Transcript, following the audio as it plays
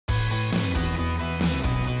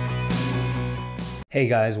Hey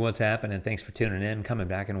guys, what's happening? Thanks for tuning in, coming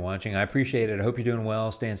back and watching. I appreciate it. I hope you're doing well,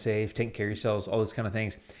 staying safe, taking care of yourselves, all those kind of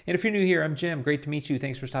things. And if you're new here, I'm Jim. Great to meet you.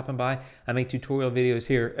 Thanks for stopping by. I make tutorial videos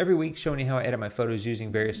here every week showing you how I edit my photos using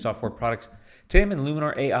various software products. Today I'm in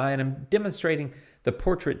Luminar AI and I'm demonstrating the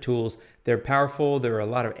portrait tools. They're powerful. There are a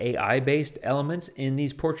lot of AI-based elements in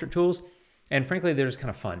these portrait tools. And frankly, they're just kind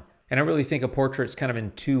of fun. And I really think a portrait's kind of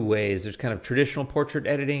in two ways. There's kind of traditional portrait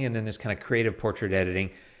editing and then there's kind of creative portrait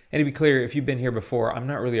editing. And to be clear, if you've been here before, I'm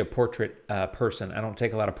not really a portrait person. I don't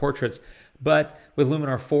take a lot of portraits. But with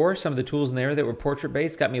Luminar 4, some of the tools in there that were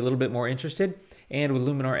portrait-based got me a little bit more interested. And with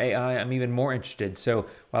Luminar AI, I'm even more interested. So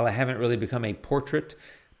while I haven't really become a portrait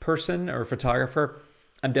person or photographer,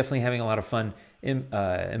 I'm definitely having a lot of fun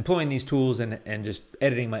employing these tools and just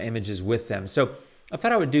editing my images with them. So I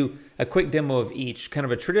thought I would do a quick demo of each, kind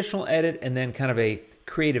of a traditional edit and then kind of a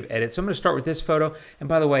creative edit. So I'm going to start with this photo. And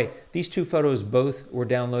by the way, these two photos both were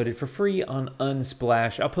downloaded for free on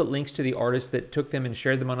Unsplash. I'll put links to the artists that took them and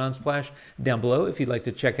shared them on Unsplash down below if you'd like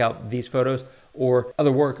to check out these photos or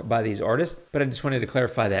other work by these artists. But I just wanted to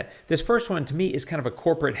clarify that. This first one to me is kind of a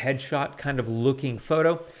corporate headshot kind of looking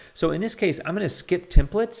photo. So in this case, I'm going to skip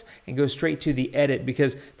templates and go straight to the edit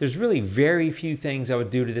because there's really very few things I would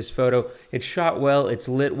do to this photo. It's shot well, it's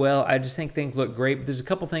lit well. I just think things look great, but there's a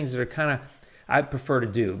couple things that are kind of I prefer to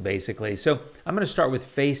do basically. So I'm going to start with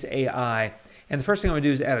Face AI. And the first thing I'm going to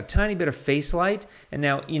do is add a tiny bit of face light. And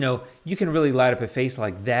now, you can really light up a face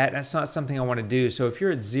like that. That's not something I want to do. So if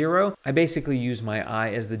you're at 0, I basically use my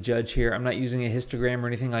eye as the judge here. I'm not using a histogram or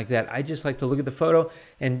anything like that. I just like to look at the photo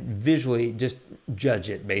and visually just judge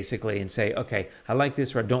it basically and say, okay, I like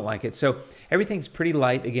this or I don't like it. So everything's pretty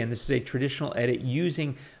light. Again, this is a traditional edit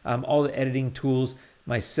using all the editing tools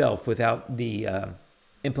myself without the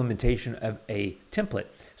implementation of a template.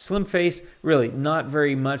 Slim face, really not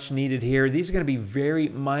very much needed here. These are going to be very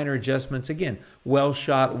minor adjustments. Again, well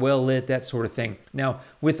shot, well lit, that sort of thing. Now,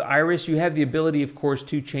 with iris, you have the ability, of course,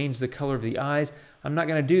 to change the color of the eyes. I'm not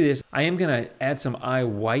going to do this. I am going to add some eye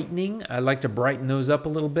whitening. I like to brighten those up a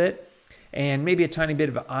little bit. And maybe a tiny bit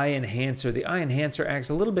of eye enhancer. The eye enhancer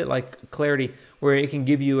acts a little bit like clarity, where it can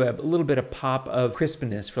give you a little bit of pop of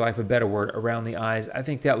crispness, for lack of a better word, around the eyes. I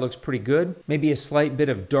think that looks pretty good. Maybe a slight bit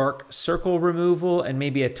of dark circle removal and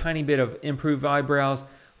maybe a tiny bit of improved eyebrows, a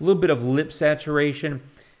little bit of lip saturation.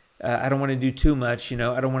 I don't want to do too much,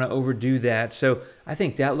 I don't want to overdo that. So I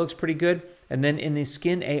think that looks pretty good. And then in the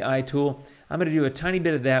Skin AI tool, I'm going to do a tiny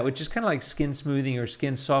bit of that, which is kind of like skin smoothing or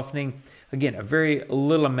skin softening. Again, a very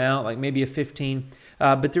little amount, like maybe a 15,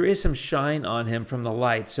 but there is some shine on him from the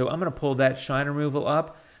light. So I'm going to pull that shine removal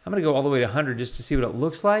up. I'm going to go all the way to 100 just to see what it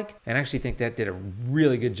looks like. And I actually think that did a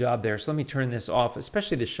really good job there. So let me turn this off,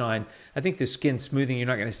 especially the shine. I think the skin smoothing, you're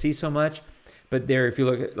not going to see so much. But there, if you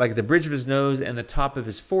look at like the bridge of his nose and the top of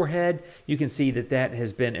his forehead, you can see that that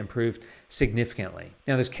has been improved significantly.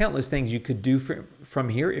 Now, there's countless things you could do from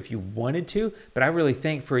here if you wanted to, but I really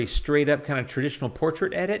think for a straight up kind of traditional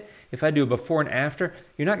portrait edit, if I do a before and after,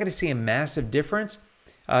 you're not going to see a massive difference.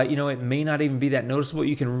 It may not even be that noticeable.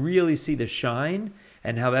 You can really see the shine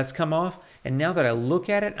and how that's come off. And now that I look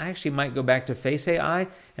at it, I actually might go back to Face AI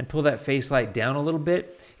and pull that face light down a little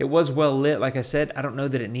bit. It was well lit, like I said. I don't know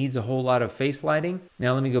that it needs a whole lot of face lighting.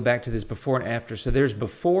 Now let me go back to this before and after. So there's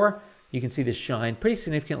before, you can see the shine pretty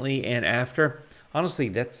significantly, and after. Honestly,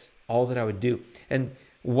 that's all that I would do. And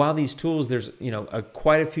while these tools, there's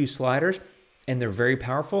quite a few sliders, and they're very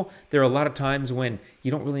powerful, there are a lot of times when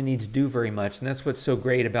you don't really need to do very much. And that's what's so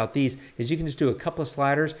great about these is you can just do a couple of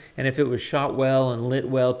sliders. And if it was shot well and lit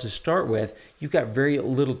well to start with, you've got very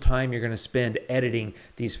little time you're going to spend editing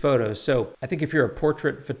these photos. So I think if you're a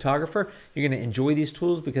portrait photographer, you're going to enjoy these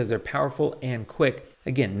tools because they're powerful and quick.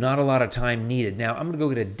 Again, not a lot of time needed. Now I'm going to go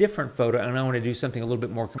get a different photo and I want to do something a little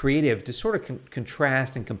bit more creative to sort of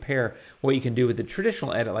contrast and compare what you can do with the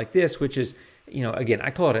traditional edit like this, which is, again, I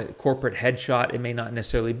call it a corporate headshot. It may not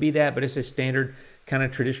necessarily be that, but it's a standard kind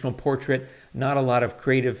of traditional portrait. Not a lot of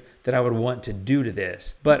creative that I would want to do to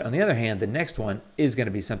this. But on the other hand, the next one is going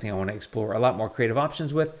to be something I want to explore a lot more creative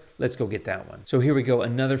options with. Let's go get that one. So here we go,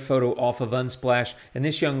 another photo off of Unsplash. And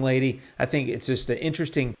this young lady, I think it's just an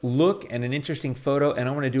interesting look and an interesting photo, and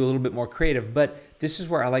I want to do a little bit more creative. But this is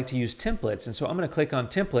where I like to use templates. And so I'm going to click on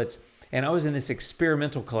templates. And I was in this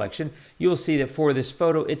experimental collection. You'll see that for this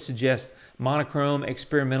photo, it suggests monochrome,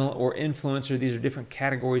 experimental, or influencer. These are different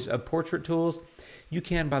categories of portrait tools. You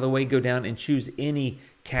can, by the way, go down and choose any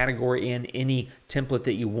category in any template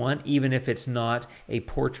that you want, even if it's not a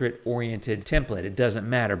portrait-oriented template. It doesn't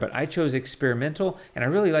matter. But I chose experimental, and I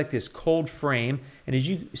really like this cold frame. And as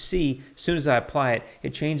you see, as soon as I apply it,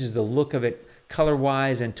 it changes the look of it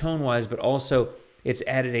color-wise and tone-wise, but also it's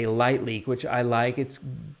added a light leak, which I like. It's,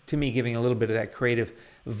 to me, giving a little bit of that creative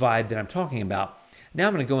vibe that I'm talking about. Now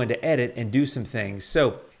I'm going to go into edit and do some things.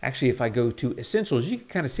 So actually, if I go to essentials, you can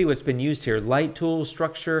kind of see what's been used here. Light tools,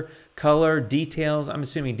 structure, color, details. I'm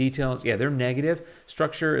assuming details, yeah, they're negative.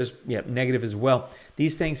 Structure is, yeah, negative as well.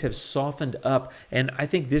 These things have softened up, and I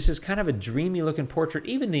think this is kind of a dreamy looking portrait.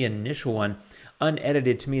 Even the initial one,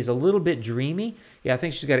 unedited, to me is a little bit dreamy. Yeah, I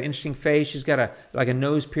think she's got an interesting face. She's got like a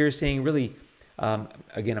nose piercing, really, again,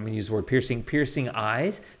 I'm going to use the word piercing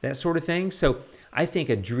eyes, that sort of thing. So I think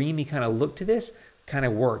a dreamy kind of look to this kind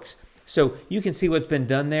of works. So you can see what's been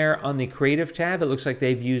done there on the creative tab. It looks like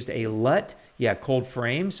they've used a LUT, yeah, cold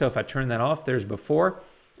frame. So if I turn that off, there's before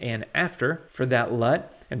and after for that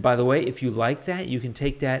LUT. And by the way, if you like that, you can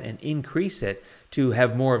take that and increase it to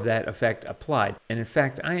have more of that effect applied. And in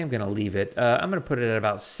fact, I am going to leave it. I'm going to put it at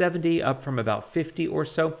about 70, up from about 50 or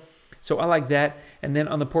so. So I like that. And then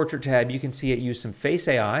on the portrait tab, you can see it used some face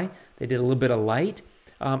AI. They did a little bit of light.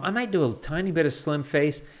 I might do a tiny bit of slim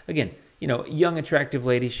face. Again, you know, young, attractive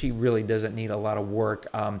lady, she really doesn't need a lot of work.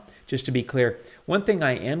 Just to be clear, one thing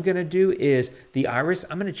I am going to do is the iris,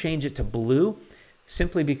 I'm going to change it to blue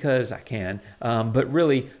simply because I can, but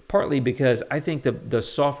really partly because I think the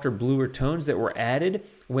softer, bluer tones that were added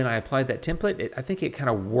when I applied that template, I think it kind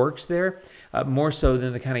of works there more so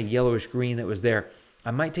than the kind of yellowish green that was there.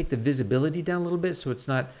 I might take the visibility down a little bit so it's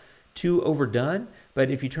not too overdone, but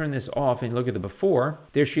if you turn this off and look at the before,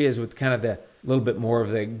 there she is with kind of the little bit more of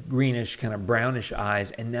the greenish, kind of brownish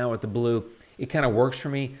eyes, and now with the blue, it kind of works for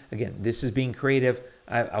me. Again, this is being creative.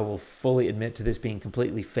 I will fully admit to this being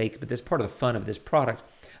completely fake, but that's part of the fun of this product.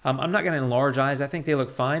 I'm not going to enlarge eyes. I think they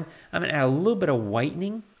look fine. I'm going to add a little bit of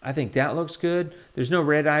whitening. I think that looks good. There's no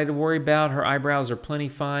red eye to worry about. Her eyebrows are plenty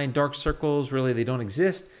fine. Dark circles, really, they don't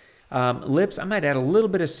exist. Lips, I might add a little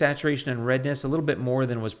bit of saturation and redness, a little bit more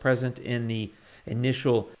than was present in the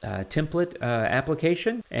initial template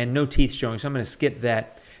application, and no teeth showing, so I'm going to skip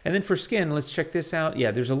that. And then for skin, let's check this out. Yeah,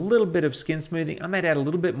 there's a little bit of skin smoothing. I might add a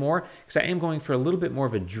little bit more because I am going for a little bit more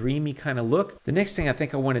of a dreamy kind of look. The next thing I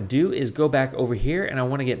think I want to do is go back over here and I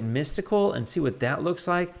want to get mystical and see what that looks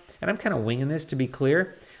like. And I'm kind of winging this, to be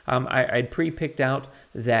clear. I'd pre-picked out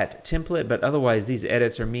that template, but otherwise these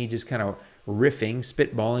edits are me just kind of riffing,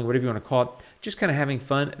 spitballing, whatever you want to call it, just kind of having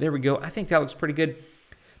fun. There we go. I think that looks pretty good.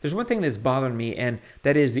 There's one thing that's bothering me, and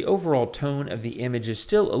that is the overall tone of the image is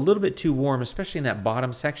still a little bit too warm, especially in that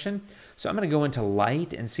bottom section. So I'm going to go into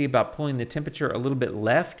light and see about pulling the temperature a little bit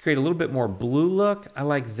left, create a little bit more blue look. I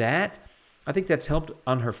like that. I think that's helped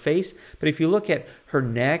on her face. But if you look at her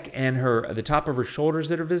neck and the top of her shoulders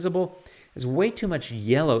that are visible, there's way too much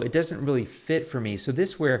yellow. It doesn't really fit for me. So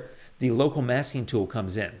this is where the local masking tool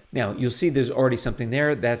comes in. Now, you'll see there's already something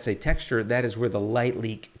there. That's a texture. That is where the light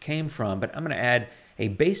leak came from. But I'm going to add a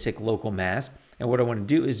basic local mask. And what I want to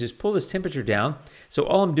do is just pull this temperature down. So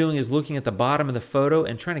all I'm doing is looking at the bottom of the photo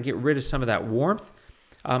and trying to get rid of some of that warmth.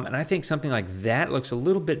 And I think something like that looks a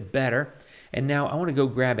little bit better. And now I want to go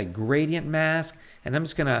grab a gradient mask, and I'm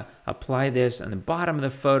just going to apply this on the bottom of the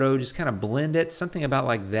photo, just kind of blend it, something about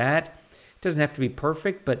like that. It doesn't have to be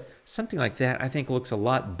perfect, but something like that I think looks a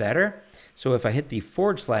lot better. So if I hit the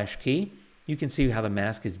 / key, you can see how the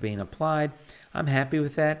mask is being applied. I'm happy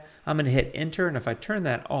with that. I'm going to hit enter, and if I turn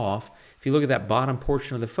that off, if you look at that bottom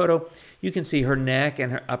portion of the photo, you can see her neck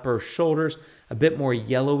and her upper shoulders a bit more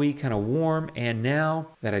yellowy, kind of warm, and now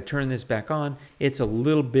that I turn this back on, it's a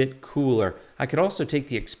little bit cooler. I could also take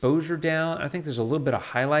the exposure down. I think there's a little bit of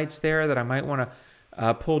highlights there that I might want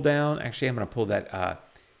to pull down. Actually, I'm going to pull that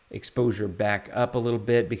exposure back up a little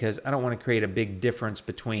bit because I don't want to create a big difference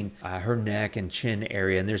between her neck and chin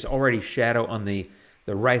area, and there's already shadow on the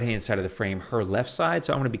right-hand side of the frame, her left side,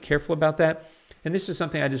 so I want to be careful about that. And this is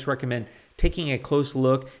something I just recommend taking a close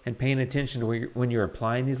look and paying attention to when you're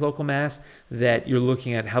applying these local masks, that you're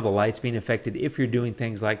looking at how the light's being affected if you're doing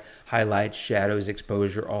things like highlights, shadows,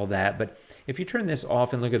 exposure, all that. But if you turn this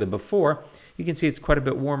off and look at the before, you can see it's quite a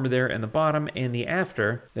bit warmer there in the bottom, and the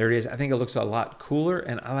after, there it is. I think it looks a lot cooler,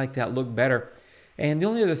 and I like that look better. And the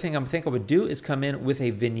only other thing I think I would do is come in with a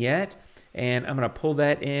vignette, and I'm going to pull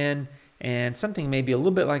that in, and something maybe a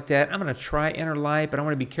little bit like that. I'm going to try inner light, but I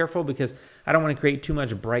want to be careful because I don't want to create too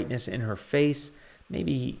much brightness in her face.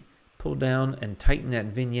 Maybe pull down and tighten that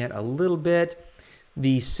vignette a little bit.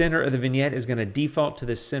 The center of the vignette is going to default to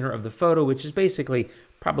the center of the photo, which is basically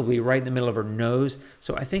probably right in the middle of her nose.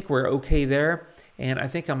 So I think we're okay there. And I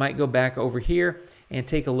think I might go back over here and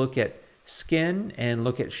take a look at skin and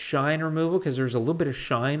look at shine removal because there's a little bit of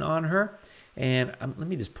shine on her. And let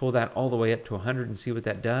me just pull that all the way up to 100 and see what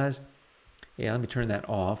that does. Yeah, let me turn that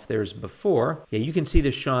off. There's before. Yeah, you can see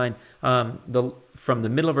the shine from the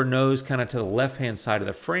middle of her nose kind of to the left-hand side of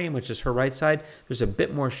the frame, which is her right side. There's a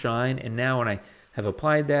bit more shine, and now when I have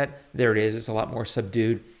applied that, there it is. It's a lot more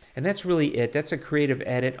subdued. And that's really it. That's a creative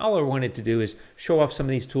edit. All I wanted to do is show off some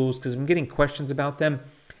of these tools because I'm getting questions about them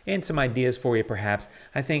and some ideas for you perhaps.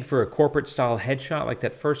 I think for a corporate style headshot like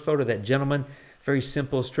that first photo, that gentleman, very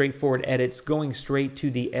simple, straightforward edits, going straight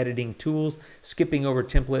to the editing tools, skipping over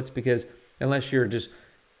templates because unless you're just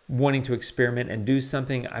wanting to experiment and do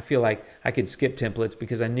something, I feel like I could skip templates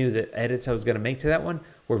because I knew that edits I was going to make to that one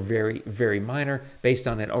were very, very minor based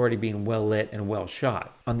on it already being well lit and well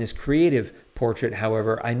shot. On this creative portrait,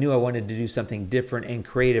 however, I knew I wanted to do something different and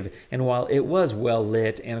creative, and while it was well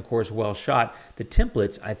lit and of course well shot, the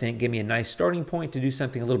templates I think gave me a nice starting point to do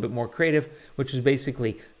something a little bit more creative, which was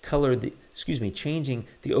basically changing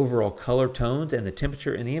the overall color tones and the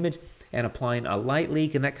temperature in the image and applying a light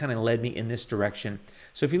leak, and that kind of led me in this direction.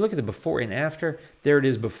 So if you look at the before and after, there it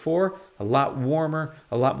is before, a lot warmer,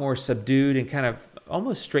 a lot more subdued and kind of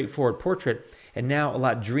almost straightforward portrait, and now a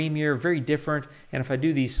lot dreamier, very different. And if I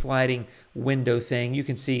do the sliding window thing, you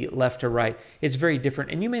can see left to right, it's very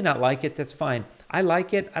different, and you may not like it, that's fine. I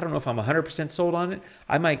like it. I don't know if I'm 100% sold on it.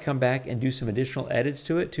 I might come back and do some additional edits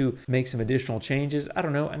to it to make some additional changes. I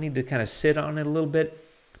don't know, I need to kind of sit on it a little bit.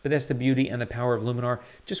 But that's the beauty and the power of Luminar.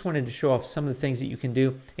 Just wanted to show off some of the things that you can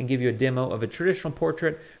do and give you a demo of a traditional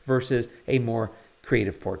portrait versus a more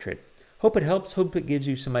creative portrait. Hope it helps. Hope it gives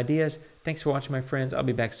you some ideas. Thanks for watching, my friends. I'll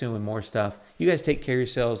be back soon with more stuff. You guys take care of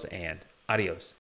yourselves, and adios.